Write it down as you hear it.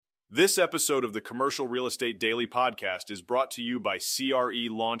This episode of the Commercial Real Estate Daily Podcast is brought to you by CRE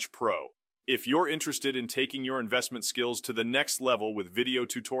Launch Pro. If you're interested in taking your investment skills to the next level with video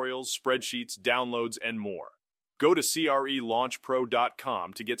tutorials, spreadsheets, downloads, and more, go to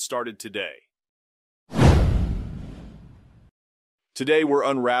crelaunchpro.com to get started today. Today, we're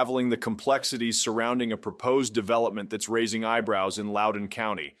unraveling the complexities surrounding a proposed development that's raising eyebrows in Loudoun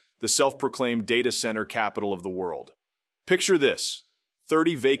County, the self-proclaimed data center capital of the world. Picture this: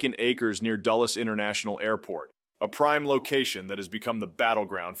 30 vacant acres near Dulles International Airport, a prime location that has become the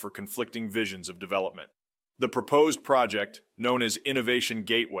battleground for conflicting visions of development. The proposed project, known as Innovation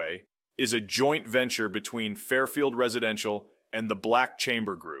Gateway, is a joint venture between Fairfield Residential and the Black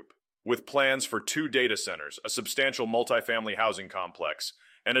Chamber Group, with plans for 2 data centers, a substantial multifamily housing complex,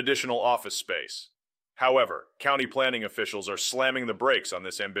 and additional office space. However, county planning officials are slamming the brakes on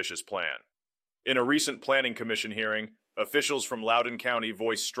this ambitious plan. In a recent Planning Commission hearing, officials from Loudoun County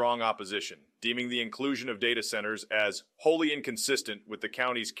voiced strong opposition, deeming the inclusion of data centers as wholly inconsistent with the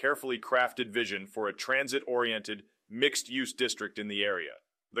county's carefully crafted vision for a transit-oriented, mixed-use district in the area.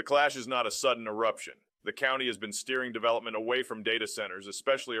 The clash is not a sudden eruption. The county has been steering development away from data centers,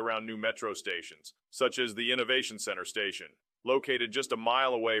 especially around new metro stations, such as the Innovation Center station, located just a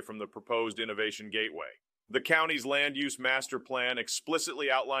mile away from the proposed Innovation Gateway. The county's land use master plan explicitly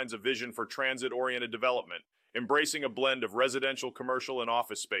outlines a vision for transit-oriented development, embracing a blend of residential, commercial, and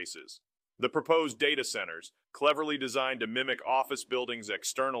office spaces. The proposed data centers, cleverly designed to mimic office buildings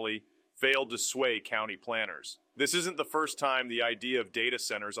externally, failed to sway county planners. This isn't the first time the idea of data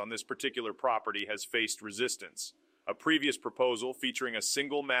centers on this particular property has faced resistance. A previous proposal featuring a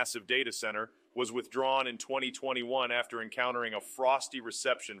single massive data center was withdrawn in 2021 after encountering a frosty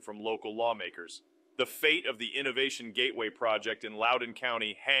reception from local lawmakers. The fate of the Innovation Gateway project in Loudoun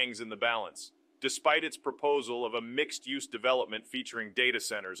County hangs in the balance. Despite its proposal of a mixed-use development featuring data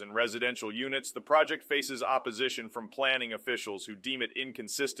centers and residential units, the project faces opposition from planning officials who deem it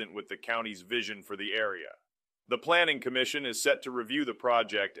inconsistent with the county's vision for the area. The Planning Commission is set to review the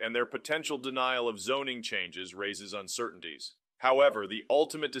project, and their potential denial of zoning changes raises uncertainties. However, the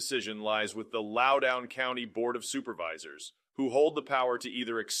ultimate decision lies with the Loudoun County Board of Supervisors, who hold the power to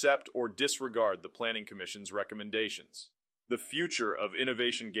either accept or disregard the Planning Commission's recommendations. The future of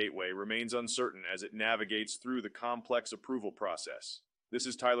Innovation Gateway remains uncertain as it navigates through the complex approval process. This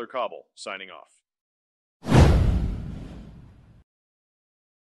is Tyler Cobble, signing off.